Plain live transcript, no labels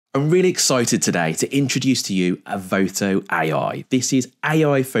I'm really excited today to introduce to you Evoto AI. This is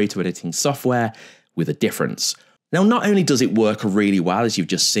AI photo editing software with a difference. Now, not only does it work really well, as you've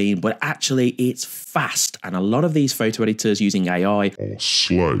just seen, but actually it's fast. And a lot of these photo editors using AI are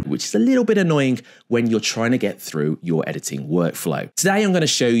slow, which is a little bit annoying when you're trying to get through your editing workflow. Today, I'm going to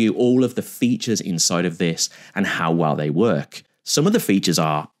show you all of the features inside of this and how well they work. Some of the features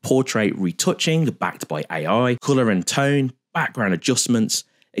are portrait retouching backed by AI, color and tone, background adjustments,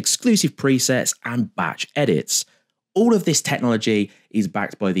 exclusive presets, and batch edits. All of this technology is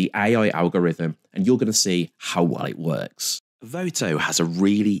backed by the AI algorithm, and you're going to see how well it works. Evoto has a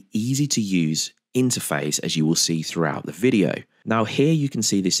really easy to use interface, as you will see throughout the video. Now here you can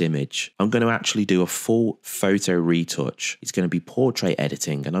see this image. I'm going to actually do a full photo retouch. It's going to be portrait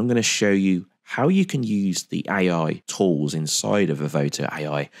editing, and I'm going to show you how you can use the AI tools inside of Evoto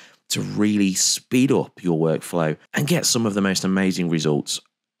AI to really speed up your workflow and get some of the most amazing results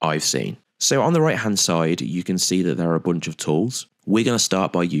I've seen. So on the right hand side, you can see that there are a bunch of tools. We're going to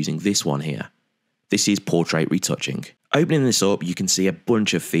start by using this one here. This is portrait retouching. Opening this up, you can see a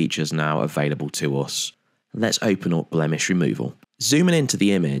bunch of features now available to us. Let's open up blemish removal. Zooming into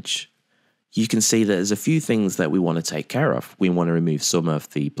the image, you can see that there's a few things that we want to take care of. We want to remove some of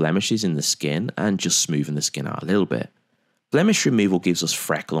the blemishes in the skin and just smoothen the skin out a little bit. Blemish removal gives us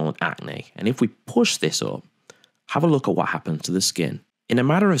freckle and acne. And if we push this up, have a look at what happens to the skin. In a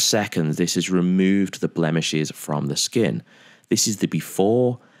matter of seconds, this has removed the blemishes from the skin. This is the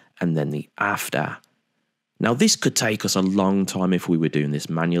before and then the after. Now, this could take us a long time if we were doing this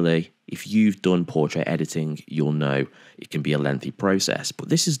manually. If you've done portrait editing, you'll know it can be a lengthy process, but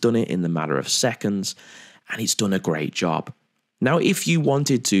this has done it in the matter of seconds, and it's done a great job. Now, if you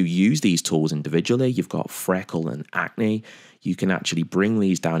wanted to use these tools individually, you've got freckle and acne, you can actually bring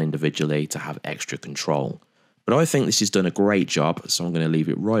these down individually to have extra control. But I think this has done a great job, so I'm going to leave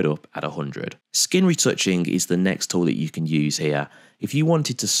it right up at 100. Skin retouching is the next tool that you can use here. If you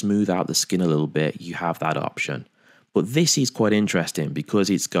wanted to smooth out the skin a little bit, you have that option. But this is quite interesting because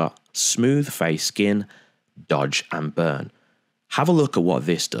it's got smooth face skin, dodge and burn. Have a look at what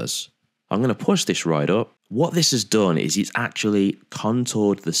this does. I'm going to push this right up. What this has done is it's actually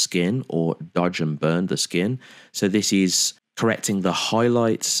contoured the skin or dodge and burn the skin. So this is correcting the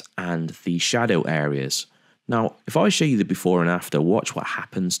highlights and the shadow areas. Now, if I show you the before and after, watch what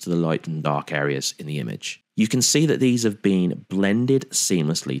happens to the light and dark areas in the image. You can see that these have been blended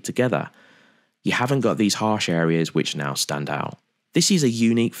seamlessly together. You haven't got these harsh areas which now stand out. This is a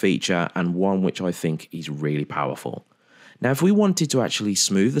unique feature and one which I think is really powerful. Now, if we wanted to actually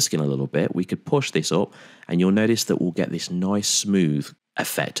smooth the skin a little bit, we could push this up and you'll notice that we'll get this nice smooth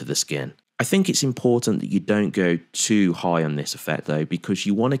effect to the skin. I think it's important that you don't go too high on this effect though, because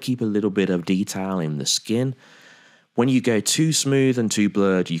you want to keep a little bit of detail in the skin. When you go too smooth and too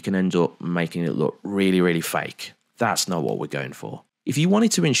blurred, you can end up making it look really, really fake. That's not what we're going for. If you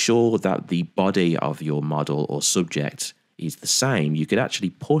wanted to ensure that the body of your model or subject is the same, you could actually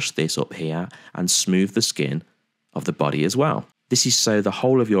push this up here and smooth the skin of the body as well. This is so the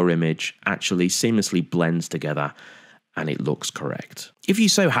whole of your image actually seamlessly blends together and it looks correct. If you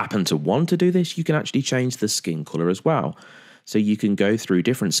so happen to want to do this, you can actually change the skin color as well. So you can go through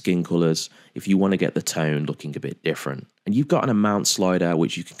different skin colors if you want to get the tone looking a bit different. And you've got an amount slider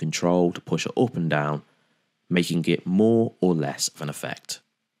which you can control to push it up and down, making it more or less of an effect.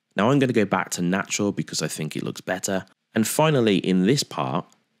 Now I'm going to go back to natural because I think it looks better. And finally, in this part,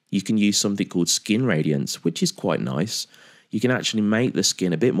 you can use something called skin radiance, which is quite nice. You can actually make the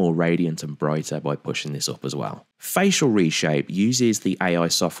skin a bit more radiant and brighter by pushing this up as well. Facial reshape uses the AI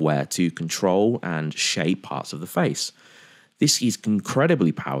software to control and shape parts of the face. This is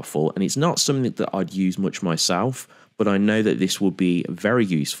incredibly powerful and it's not something that I'd use much myself, but I know that this will be very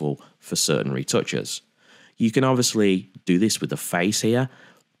useful for certain retouchers. You can obviously do this with the face here,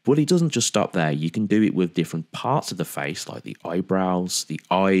 but it doesn't just stop there. You can do it with different parts of the face like the eyebrows, the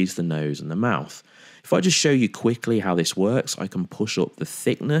eyes, the nose and the mouth. If I just show you quickly how this works, I can push up the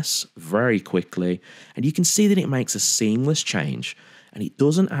thickness very quickly and you can see that it makes a seamless change and it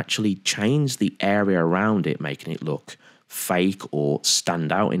doesn't actually change the area around it, making it look fake or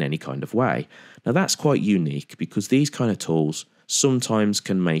stand out in any kind of way. Now that's quite unique because these kind of tools sometimes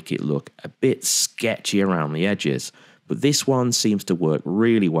can make it look a bit sketchy around the edges, but this one seems to work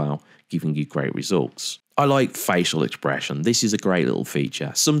really well, giving you great results. I like facial expression. This is a great little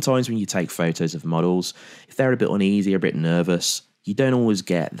feature. Sometimes when you take photos of models, if they're a bit uneasy or a bit nervous, you don't always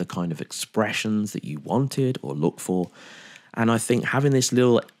get the kind of expressions that you wanted or look for. And I think having this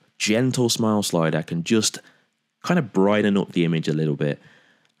little gentle smile slider can just kind of brighten up the image a little bit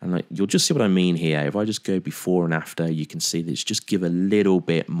And you'll just see what I mean here. If I just go before and after, you can see that it's just give a little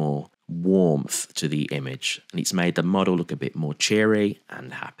bit more warmth to the image. And it's made the model look a bit more cheery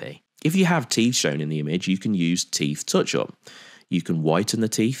and happy. If you have teeth shown in the image, you can use teeth touch-up. You can whiten the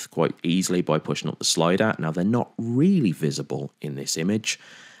teeth quite easily by pushing up the slider. Now, they're not really visible in this image.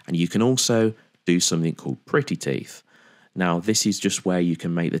 And you can also do something called pretty teeth. Now, this is just where you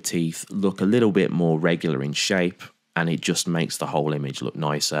can make the teeth look a little bit more regular in shape, and it just makes the whole image look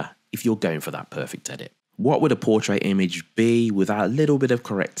nicer if you're going for that perfect edit. What would a portrait image be without a little bit of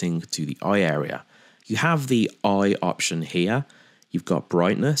correcting to the eye area? You have the eye option here. You've got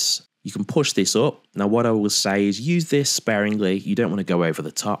brightness. You can push this up. Now, what I will say is use this sparingly. You don't want to go over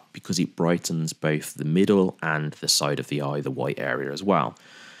the top because it brightens both the middle and the side of the eye, the white area as well.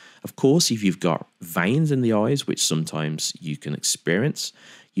 Of course, if you've got veins in the eyes, which sometimes you can experience,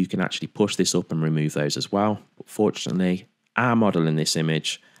 you can actually push this up and remove those as well. But fortunately, our model in this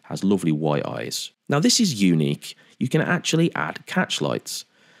image has lovely white eyes. Now, this is unique. You can actually add catch lights.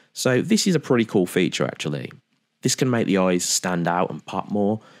 So this is a pretty cool feature, actually. This can make the eyes stand out and pop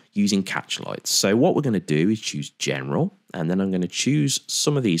more using catch lights. So what we're going to do is choose general, and then I'm going to choose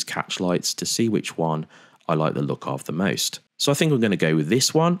some of these catch lights to see which one I like the look of the most. So I think I'm going to go with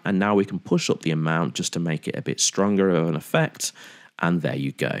this one, and now we can push up the amount just to make it a bit stronger of an effect. And there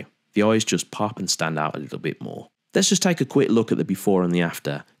you go. The eyes just pop and stand out a little bit more. Let's just take a quick look at the before and the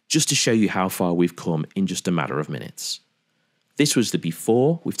after, just to show you how far we've come in just a matter of minutes. This was the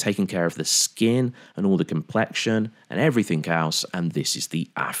before. We've taken care of the skin and all the complexion and everything else, and this is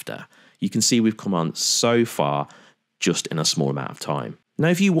the after. You can see we've come on so far just in a small amount of time. Now,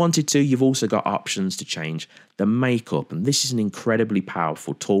 if you wanted to, you've also got options to change the makeup, and this is an incredibly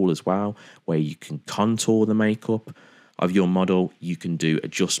powerful tool as well, where you can contour the makeup of your model. You can do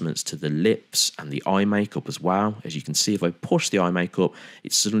adjustments to the lips and the eye makeup as well. As you can see, if I push the eye makeup,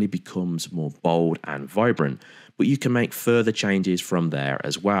 it suddenly becomes more bold and vibrant, but you can make further changes from there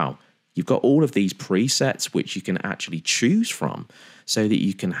as well. You've got all of these presets which you can actually choose from so that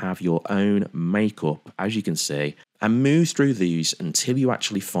you can have your own makeup, as you can see, and move through these until you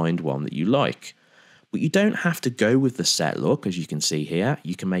actually find one that you like. But you don't have to go with the set look, as you can see here.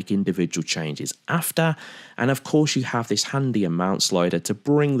 You can make individual changes after, and of course you have this handy amount slider to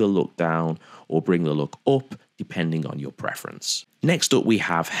bring the look down or bring the look up, depending on your preference. Next up we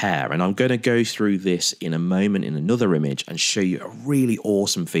have hair, and I'm going to go through this in a moment in another image and show you a really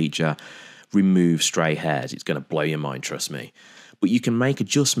awesome feature, remove stray hairs. It's going to blow your mind, trust me. But you can make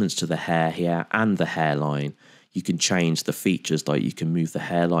adjustments to the hair here and the hairline. You can change the features, like you can move the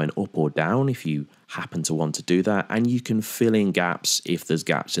hairline up or down if you happen to want to do that, and you can fill in gaps if there's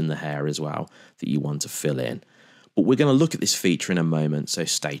gaps in the hair as well that you want to fill in. But we're going to look at this feature in a moment, so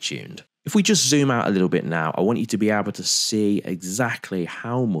stay tuned. If we just zoom out a little bit now, I want you to be able to see exactly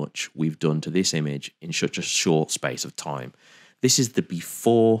how much we've done to this image in such a short space of time. This is the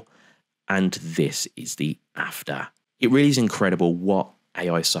before and this is the after. It really is incredible what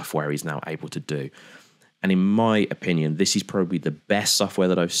AI software is now able to do. And in my opinion, this is probably the best software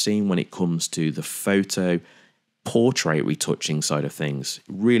that I've seen when it comes to the photo portrait retouching side of things.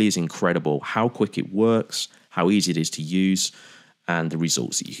 It really is incredible how quick it works, how easy it is to use, and the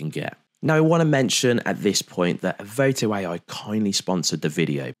results that you can get. Now, I want to mention at this point that Evoto AI kindly sponsored the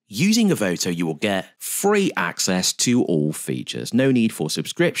video. Using Evoto, you will get free access to all features. No need for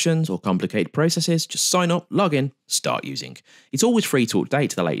subscriptions or complicated processes. Just sign up, log in, start using. It's always free to update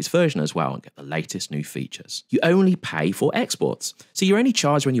to the latest version as well and get the latest new features. You only pay for exports. So you're only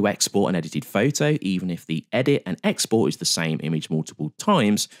charged when you export an edited photo. Even if the edit and export is the same image multiple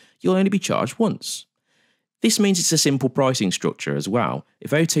times, you'll only be charged once. This means it's a simple pricing structure as well.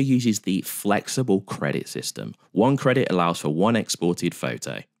 Evoto uses the flexible credit system. One credit allows for one exported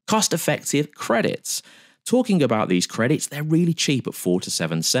photo. Cost-effective credits. Talking about these credits, they're really cheap at 4 to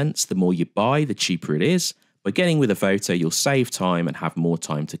 7 cents. The more you buy, the cheaper it is. By getting with Evoto, you'll save time and have more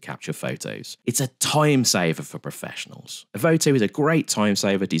time to capture photos. It's a time saver for professionals. Evoto is a great time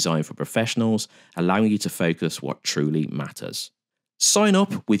saver designed for professionals, allowing you to focus what truly matters. Sign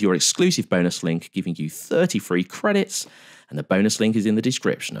up with your exclusive bonus link, giving you 30 free credits, and the bonus link is in the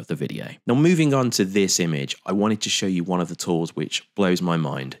description of the video. Now, moving on to this image, I wanted to show you one of the tools which blows my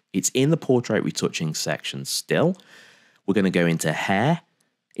mind. It's in the portrait retouching section still. We're going to go into hair.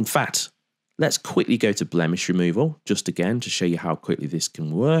 In fact, let's quickly go to blemish removal, just again to show you how quickly this can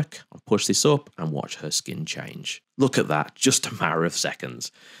work. I'll push this up and watch her skin change. Look at that, just a matter of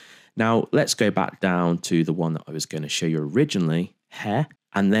seconds. Now, let's go back down to the one that I was going to show you originally, hair,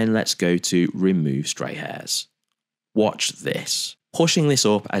 and then let's go to remove stray hairs. Watch this. Pushing this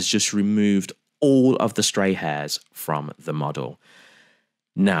up has just removed all of the stray hairs from the model.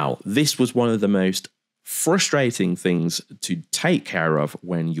 Now, this was one of the most frustrating things to take care of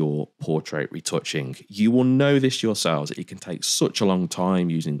when you're portrait retouching. You will know this yourselves. It can take such a long time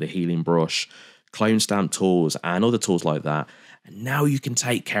using the healing brush, clone stamp tools, and other tools like that. And now you can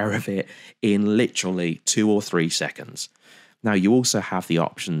take care of it in literally 2 or 3 seconds. Now, you also have the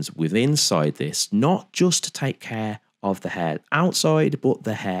options within inside this, not just to take care of the hair outside, but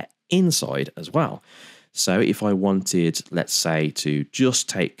the hair inside as well. So if I wanted, let's say, to just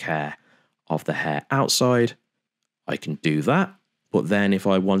take care of the hair outside, I can do that. But then if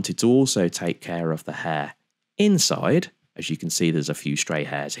I wanted to also take care of the hair inside, as you can see, there's a few stray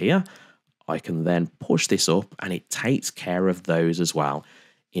hairs here, I can then push this up and it takes care of those as well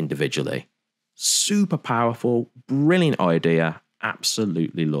individually. Super powerful, brilliant idea,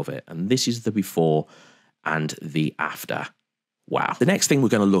 absolutely love it. And this is the before and the after. Wow. The next thing we're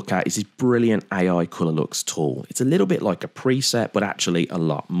going to look at is this brilliant AI Color Looks tool. It's a little bit like a preset, but actually a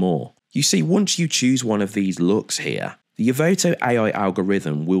lot more. You see, once you choose one of these looks here, the Evoto AI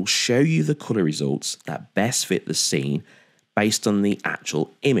algorithm will show you the color results that best fit the scene based on the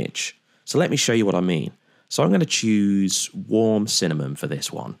actual image. So let me show you what I mean. So I'm going to choose warm cinnamon for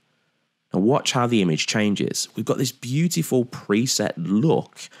this one. And watch how the image changes. We've got this beautiful preset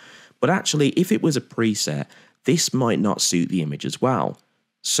look, but actually if it was a preset, this might not suit the image as well.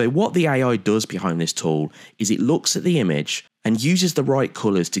 So what the AI does behind this tool is it looks at the image and uses the right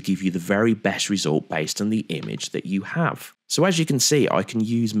colors to give you the very best result based on the image that you have. So as you can see, I can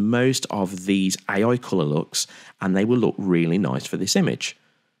use most of these AI color looks and they will look really nice for this image.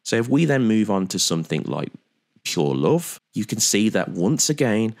 So if we then move on to something like Pure Love, you can see that once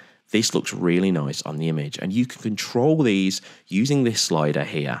again, this looks really nice on the image and you can control these using this slider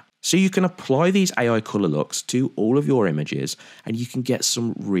here. So you can apply these AI color looks to all of your images and you can get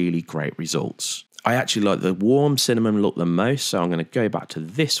some really great results. I actually like the warm cinnamon look the most, so I'm going to go back to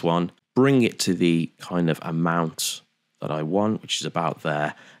this one, bring it to the kind of amount that I want, which is about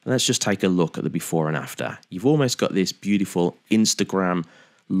there. And let's just take a look at the before and after. You've almost got this beautiful Instagram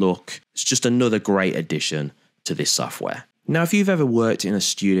look. It's just another great addition to this software. Now, if you've ever worked in a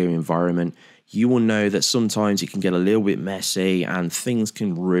studio environment, you will know that sometimes it can get a little bit messy and things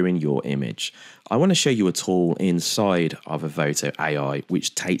can ruin your image. I want to show you a tool inside of Evoto AI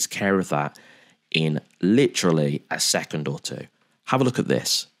which takes care of that in literally a second or two. Have a look at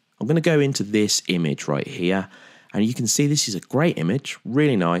this. I'm going to go into this image right here and you can see this is a great image,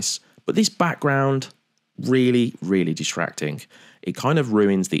 really nice, but this background really, really distracting. It kind of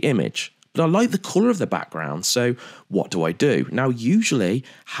ruins the image. But I like the color of the background, so what do? Now, usually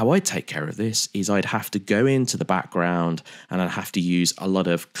how I take care of this is I'd have to go into the background and I'd have to use a lot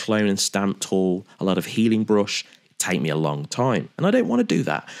of clone and stamp tool, a lot of healing brush. It'd take me a long time, and I don't want to do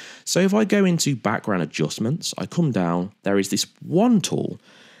that. So if I go into background adjustments, I come down, there is this one tool,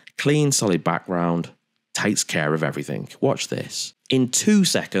 clean solid background, takes care of everything. Watch this. In 2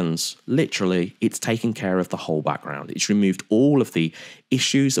 seconds, literally, it's taken care of the whole background. It's removed all of the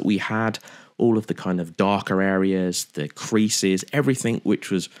issues that we had, all of the kind of darker areas, the creases, everything which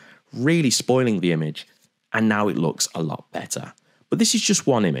was really spoiling the image. And now it looks a lot better. But this is just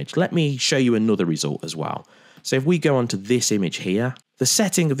one image. Let me show you another result as well. So if we go onto this image here, the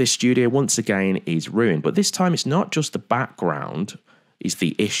setting of this studio once again is ruined. But this time it's not just the background is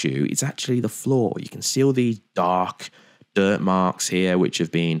the issue, it's actually the floor. You can see all these dark dirt marks here, which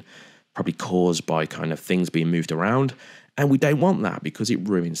have been probably caused by kind of things being moved around. And we don't want that because it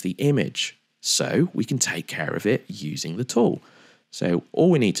ruins the image. So we can take care of it using the tool. So all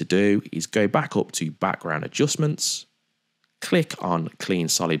we need to do is go back up to background adjustments, click on clean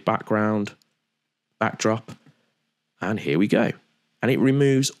solid background, backdrop, and here we go. And it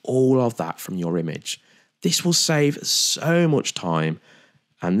removes all of that from your image. This will save so much time,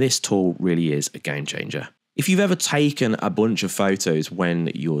 and this tool really is a game changer. If you've ever taken a bunch of photos when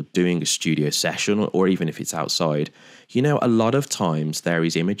you're doing a studio session, or even if it's outside, you know a lot of times there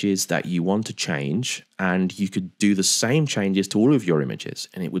is images that you want to change and you could do the same changes to all of your images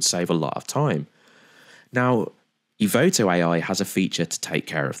and it would save a lot of time. Now, Evoto AI has a feature to take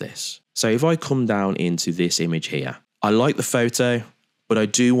care of this. So if I come down into this image here, I like the photo, but I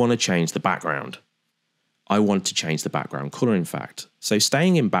do want to change the background. I want to change the background color, in fact. So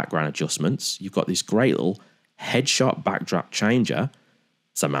staying in background adjustments, you've got this great little headshot backdrop changer.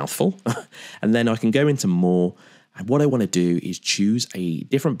 It's a mouthful. And then I can go into more. And what I want to do is choose a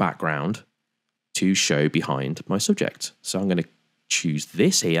different background to show behind my subject. So I'm going to choose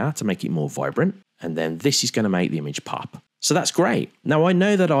this here to make it more vibrant. And then this is going to make the image pop. So that's great. Now I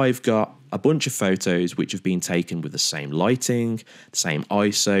know that I've got a bunch of photos which have been taken with the same lighting, the same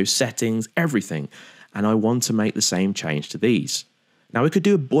ISO, settings, everything. And I want to make the same change to these. Now, we could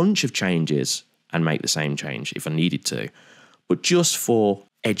do a bunch of changes and make the same change if I needed to, but just for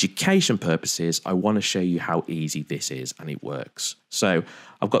education purposes, I want to show you how easy this is and it works. So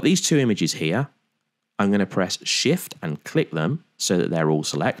I've got these two images here. I'm going to press Shift and click them so that they're all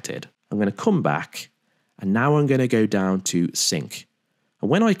selected. I'm going to come back and now I'm going to go down to Sync. And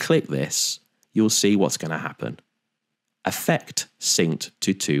when I click this, you'll see what's going to happen. Effect synced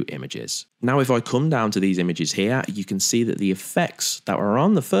to two images. Now, if I come down to these images here, you can see that the effects that were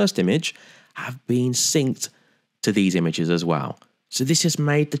on the first image have been synced to these images as well. So this has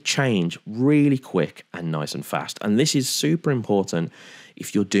made the change really quick and nice and fast. And this is super important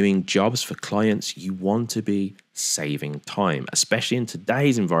if you're doing jobs for clients. You want to be saving time, especially in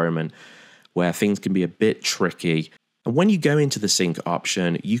today's environment where things can be a bit tricky. And when you go into the sync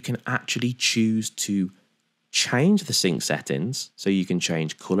option, you can actually choose to change the sync settings. So you can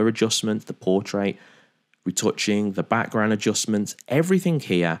change color adjustments, the portrait, retouching, the background adjustments. Everything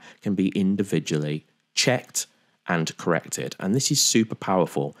here can be individually checked and corrected. And this is super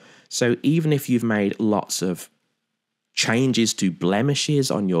powerful. So even if you've made lots of changes to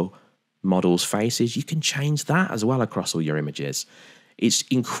blemishes on your model's faces, you can change that as well across all your images. It's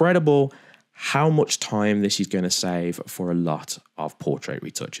incredible how much time this is going to save for a lot of portrait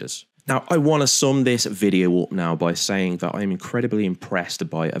retouchers. Now, I want to sum this video up now by saying that I'm incredibly impressed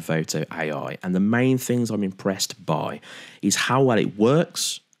by Evoto AI. And the main things I'm impressed by is how well it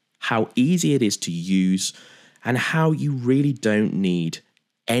works, how easy it is to use, and how you really don't need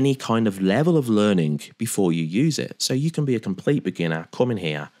any kind of level of learning before you use it. So you can be a complete beginner, come in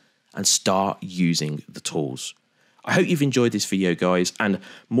here and start using the tools. I hope you've enjoyed this video, guys, and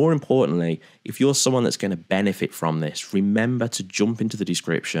more importantly, if you're someone that's going to benefit from this, remember to jump into the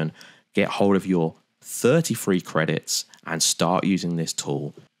description, get hold of your 30 free credits, and start using this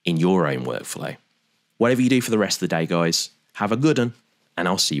tool in your own workflow. Whatever you do for the rest of the day, guys, have a good one, and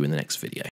I'll see you in the next video.